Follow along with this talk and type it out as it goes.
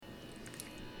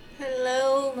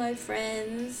Hello, my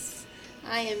friends.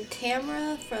 I am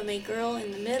Tamara from A Girl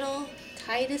in the Middle,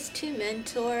 Titus 2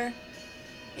 Mentor,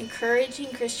 encouraging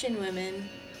Christian women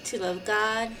to love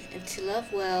God and to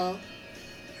love well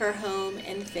her home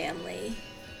and family.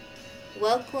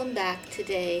 Welcome back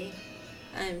today.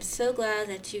 I am so glad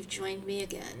that you've joined me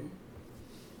again.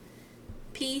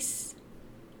 Peace,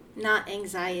 not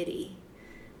anxiety.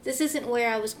 This isn't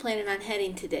where I was planning on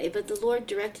heading today, but the Lord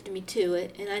directed me to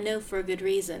it, and I know for a good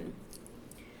reason.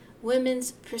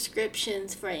 Women's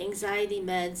prescriptions for anxiety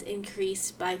meds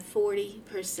increased by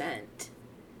 40%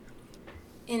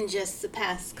 in just the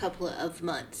past couple of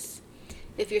months.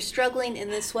 If you're struggling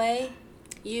in this way,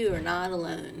 you are not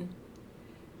alone.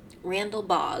 Randall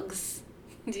Boggs,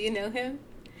 do you know him?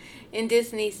 In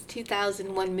Disney's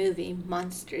 2001 movie,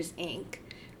 Monsters, Inc.,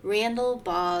 Randall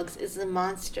Boggs is a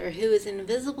monster who is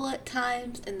invisible at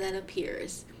times and then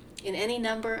appears in any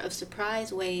number of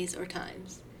surprise ways or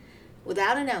times.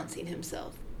 Without announcing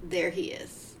himself, there he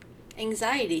is.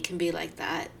 Anxiety can be like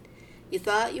that. You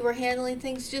thought you were handling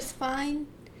things just fine,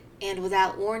 and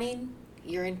without warning,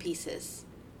 you're in pieces.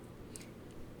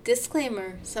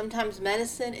 Disclaimer, sometimes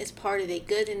medicine is part of a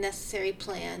good and necessary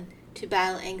plan to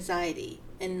battle anxiety,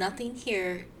 and nothing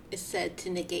here is said to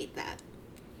negate that.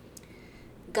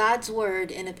 God's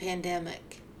Word in a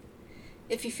pandemic.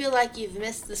 If you feel like you've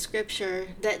missed the scripture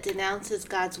that denounces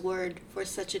God's Word for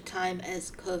such a time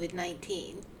as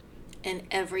COVID-19 and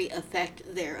every effect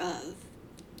thereof,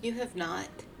 you have not.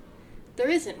 There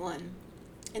isn't one.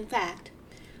 In fact,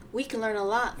 we can learn a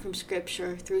lot from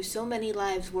scripture through so many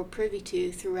lives we're privy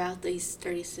to throughout these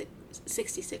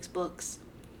 66 books.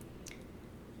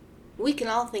 We can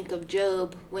all think of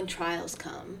Job when trials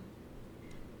come.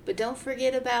 But don't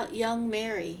forget about young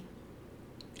Mary.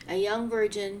 A young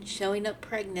virgin showing up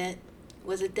pregnant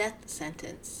was a death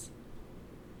sentence.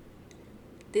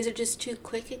 These are just two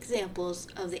quick examples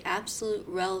of the absolute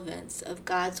relevance of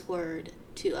God's Word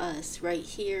to us right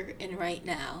here and right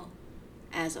now,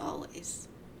 as always.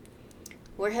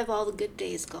 Where have all the good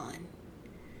days gone?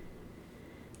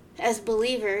 As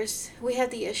believers, we have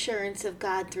the assurance of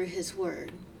God through His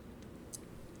Word.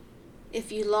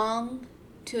 If you long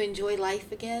to enjoy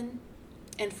life again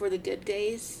and for the good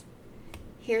days,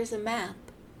 here's a map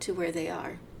to where they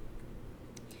are.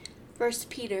 1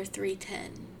 Peter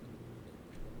 3:10.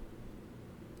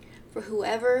 For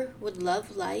whoever would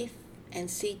love life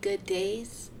and see good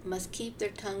days must keep their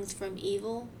tongues from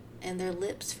evil and their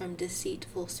lips from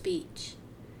deceitful speech.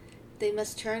 They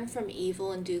must turn from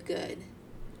evil and do good.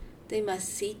 They must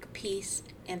seek peace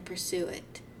and pursue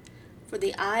it. For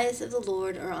the eyes of the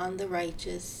Lord are on the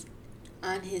righteous,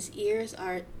 his ears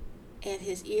are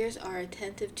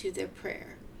attentive to their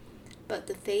prayer. But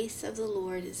the face of the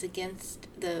Lord is against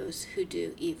those who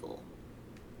do evil.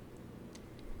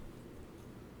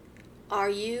 Are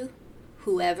you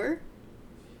whoever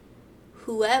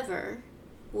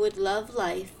would love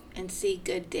life and see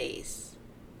good days?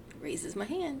 Raises my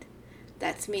hand.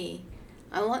 That's me.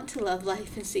 I want to love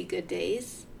life and see good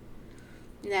days.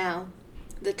 Now,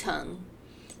 the tongue.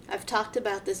 I've talked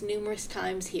about this numerous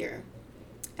times here,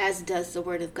 as does the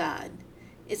Word of God.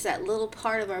 It's that little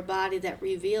part of our body that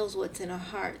reveals what's in our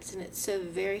hearts, and it's so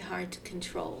very hard to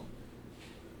control.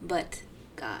 But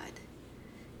God.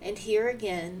 And here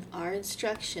again, our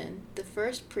instruction, the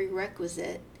first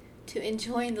prerequisite to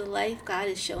enjoying the life God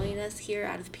is showing us here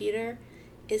out of Peter,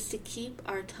 is to keep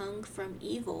our tongue from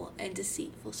evil and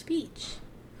deceitful speech.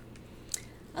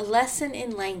 A lesson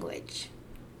in language.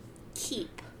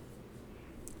 Keep.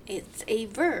 It's a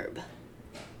verb.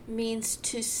 Means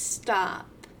to stop,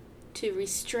 to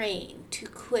restrain, to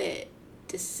quit,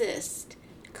 desist,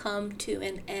 come to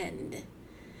an end.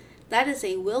 That is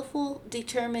a willful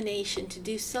determination to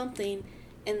do something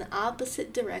in the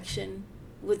opposite direction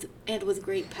with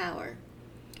great power.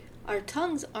 Our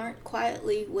tongues aren't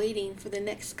quietly waiting for the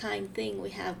next kind thing we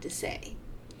have to say.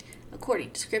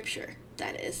 According to Scripture,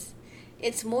 that is.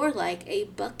 It's more like a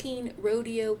bucking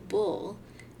rodeo bull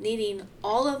needing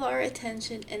all of our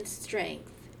attention and strength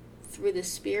through the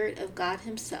Spirit of God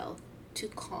Himself to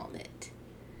calm it.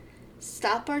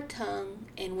 Stop our tongue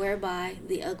and whereby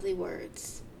the ugly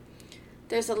words.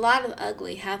 There's a lot of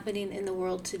ugly happening in the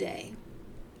world today.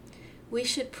 We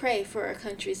should pray for our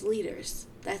country's leaders.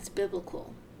 That's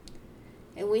biblical.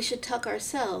 And we should tuck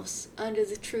ourselves under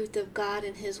the truth of God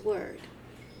and His Word.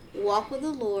 Walk with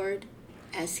the Lord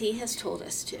as He has told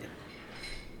us to.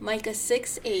 Micah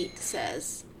 6:8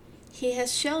 says, He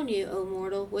has shown you, O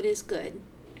mortal, what is good.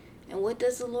 And what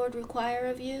does the Lord require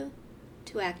of you?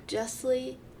 To act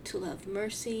justly, to love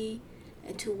mercy,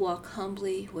 and to walk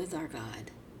humbly with our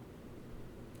God.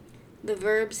 The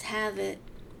verbs have it.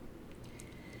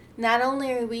 Not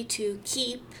only are we to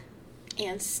keep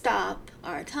and stop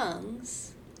our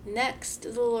tongues, next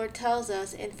the Lord tells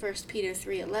us in 1 Peter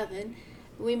 3:11,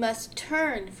 we must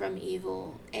turn from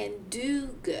evil and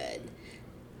do good.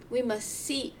 We must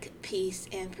seek peace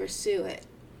and pursue it.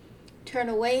 Turn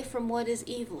away from what is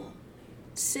evil.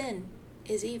 Sin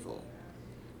is evil.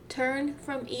 Turn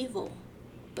from evil,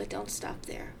 but don't stop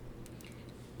there.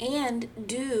 And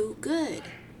do good.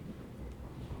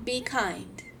 Be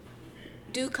kind.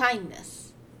 Do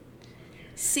kindness.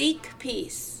 Seek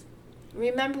peace.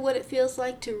 Remember what it feels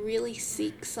like to really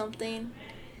seek something?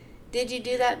 Did you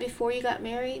do that before you got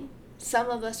married? Some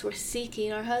of us were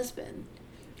seeking our husband.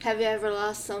 Have you ever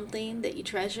lost something that you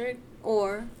treasured?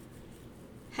 Or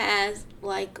has,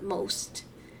 like most,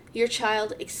 your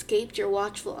child escaped your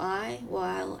watchful eye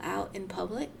while out in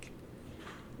public?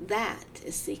 That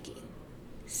is seeking.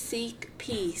 Seek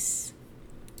peace,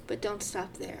 but don't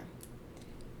stop there.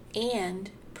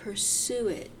 And pursue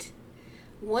it.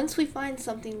 Once we find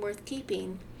something worth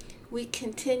keeping, we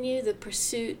continue the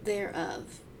pursuit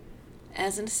thereof.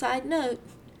 As an aside note,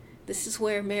 this is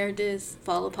where marriages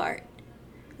fall apart.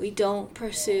 We don't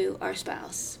pursue our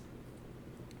spouse.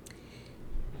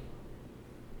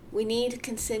 We need to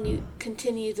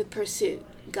continue the pursuit.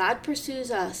 God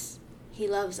pursues us. He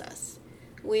loves us.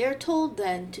 We are told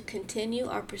then to continue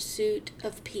our pursuit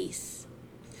of peace.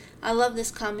 I love this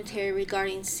commentary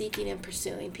regarding seeking and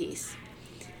pursuing peace.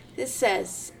 This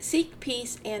says, "Seek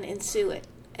peace and ensue it,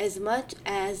 as much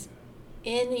as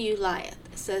in you lieth,"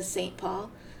 says St. Paul.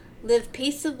 "Live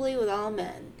peaceably with all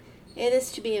men. It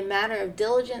is to be a matter of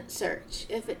diligent search.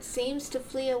 If it seems to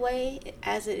flee away,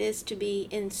 as it is to be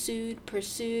ensued,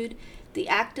 pursued, the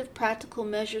active practical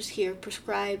measures here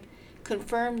prescribed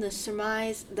confirm the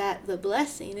surmise that the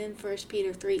blessing in 1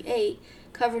 Peter 3:8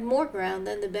 covered more ground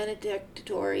than the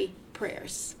benedictory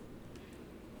prayers."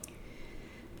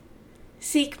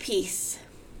 Seek peace.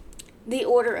 The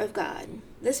order of God.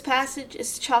 This passage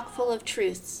is chock full of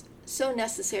truths, so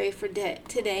necessary for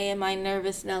today in my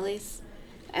nervous Nellies,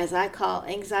 as I call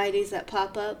anxieties that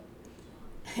pop up.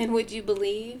 And would you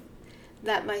believe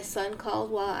that my son called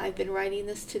while I've been writing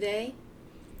this today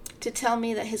to tell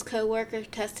me that his coworker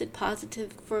tested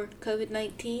positive for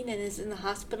COVID-19 and is in the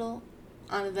hospital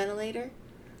on a ventilator?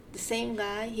 The same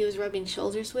guy he was rubbing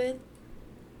shoulders with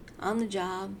on the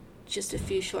job just a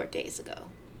few short days ago.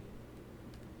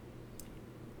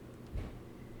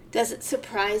 Does it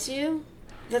surprise you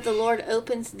that the Lord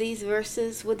opens these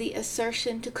verses with the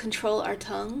assertion to control our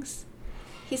tongues?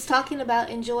 He's talking about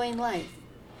enjoying life,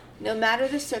 no matter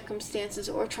the circumstances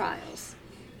or trials.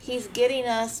 He's getting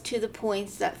us to the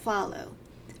points that follow,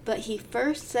 but he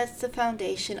first sets the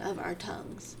foundation of our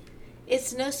tongues.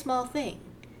 It's no small thing,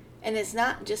 and it's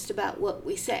not just about what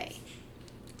we say.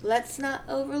 Let's not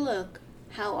overlook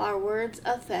how our words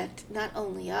affect not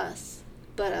only us,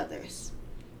 but others.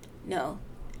 No,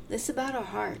 this is about our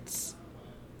hearts.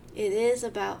 It is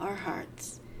about our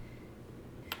hearts.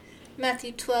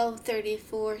 Matthew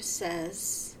 12:34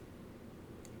 says,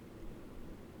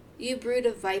 "You brood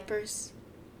of vipers,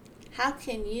 how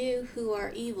can you who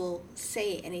are evil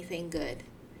say anything good?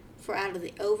 For out of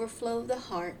the overflow of the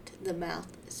heart the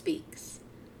mouth speaks.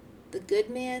 The good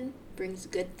man brings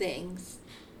good things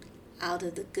out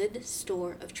of the good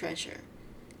store of treasure,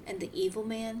 and the evil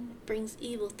man brings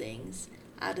evil things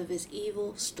out of his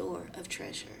evil store of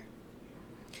treasure."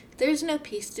 There is no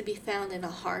peace to be found in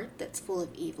a heart that's full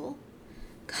of evil.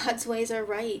 God's ways are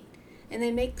right, and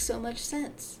they make so much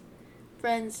sense.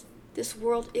 Friends, this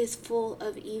world is full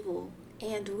of evil,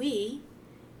 and we,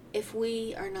 if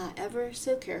we are not ever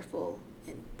so careful,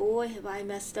 and boy have I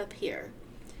messed up here,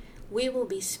 we will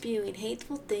be spewing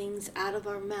hateful things out of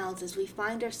our mouths as we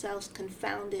find ourselves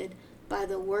confounded by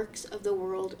the works of the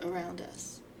world around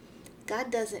us.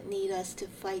 God doesn't need us to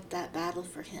fight that battle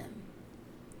for him.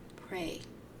 Pray.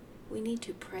 We need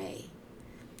to pray.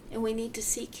 And we need to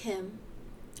seek him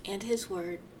and his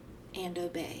word and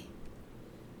obey.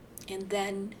 And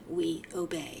then we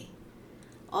obey.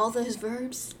 All those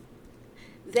verbs,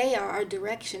 they are our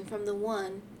direction from the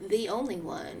one, the only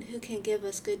one, who can give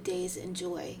us good days and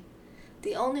joy.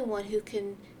 The only one who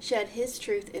can shed his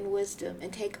truth and wisdom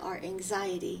and take our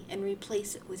anxiety and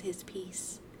replace it with his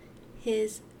peace.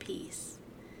 His peace.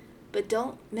 But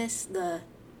don't miss the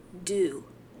do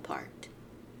part.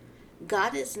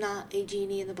 God is not a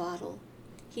genie in the bottle.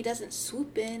 He doesn't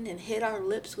swoop in and hit our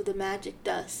lips with a magic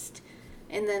dust,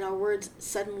 and then our words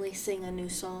suddenly sing a new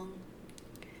song.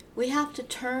 We have to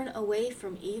turn away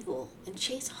from evil and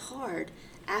chase hard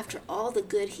after all the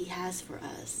good he has for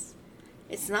us.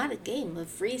 It's not a game of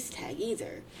freeze tag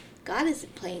either. God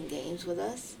isn't playing games with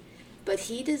us. but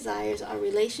He desires our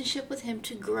relationship with Him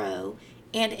to grow,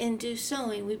 and in do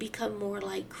sowing, we become more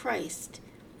like Christ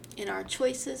in our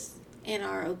choices and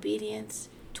our obedience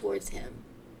towards Him,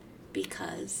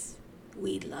 because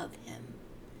we love Him.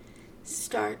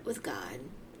 Start with God.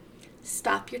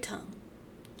 Stop your tongue.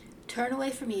 Turn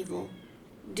away from evil.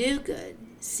 Do good.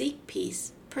 Seek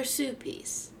peace. Pursue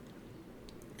peace.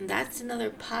 And that's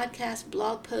another podcast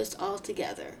blog post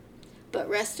altogether. But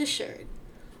rest assured,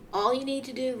 all you need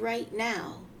to do right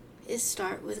now is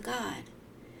start with God.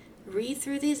 Read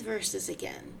through these verses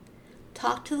again.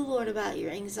 Talk to the Lord about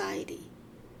your anxiety,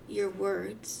 your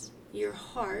words, your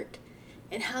heart,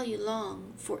 and how you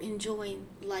long for enjoying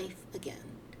life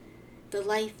again. The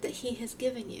life that He has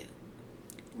given you.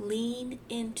 Lean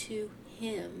into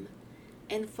Him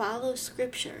and follow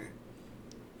Scripture.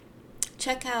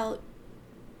 Check out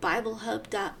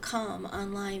BibleHub.com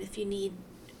online if you need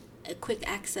a quick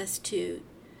access to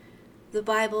the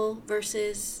Bible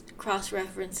verses,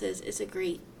 cross-references. It's a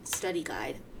great study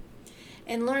guide.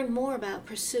 And learn more about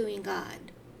pursuing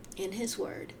God in His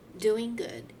Word, doing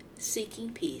good,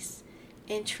 seeking peace,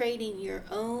 and trading your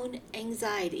own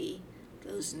anxiety,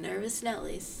 those nervous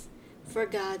Nellies, for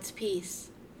God's peace.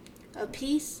 A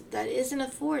peace that isn't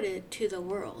afforded to the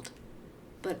world,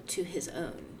 but to His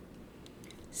own.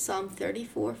 Psalm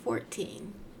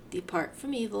 34:14. Depart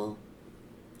from evil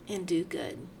and do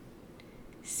good.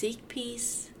 Seek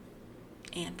peace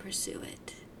and pursue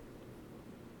it.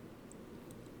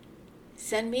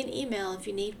 Send me an email if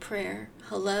you need prayer.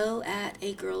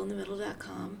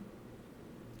 hello@agirlinthemiddle.com.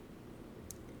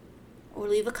 Or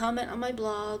leave a comment on my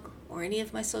blog or any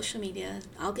of my social media.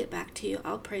 I'll get back to you.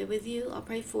 I'll pray with you. I'll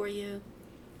pray for you.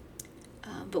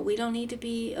 But we don't need to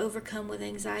be overcome with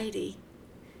anxiety.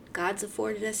 God's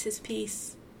afforded us His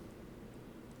peace.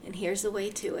 And here's the way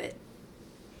to it.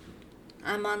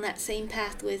 I'm on that same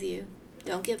path with you.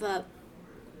 Don't give up.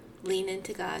 Lean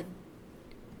into God.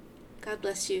 God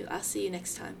bless you. I'll see you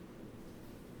next time.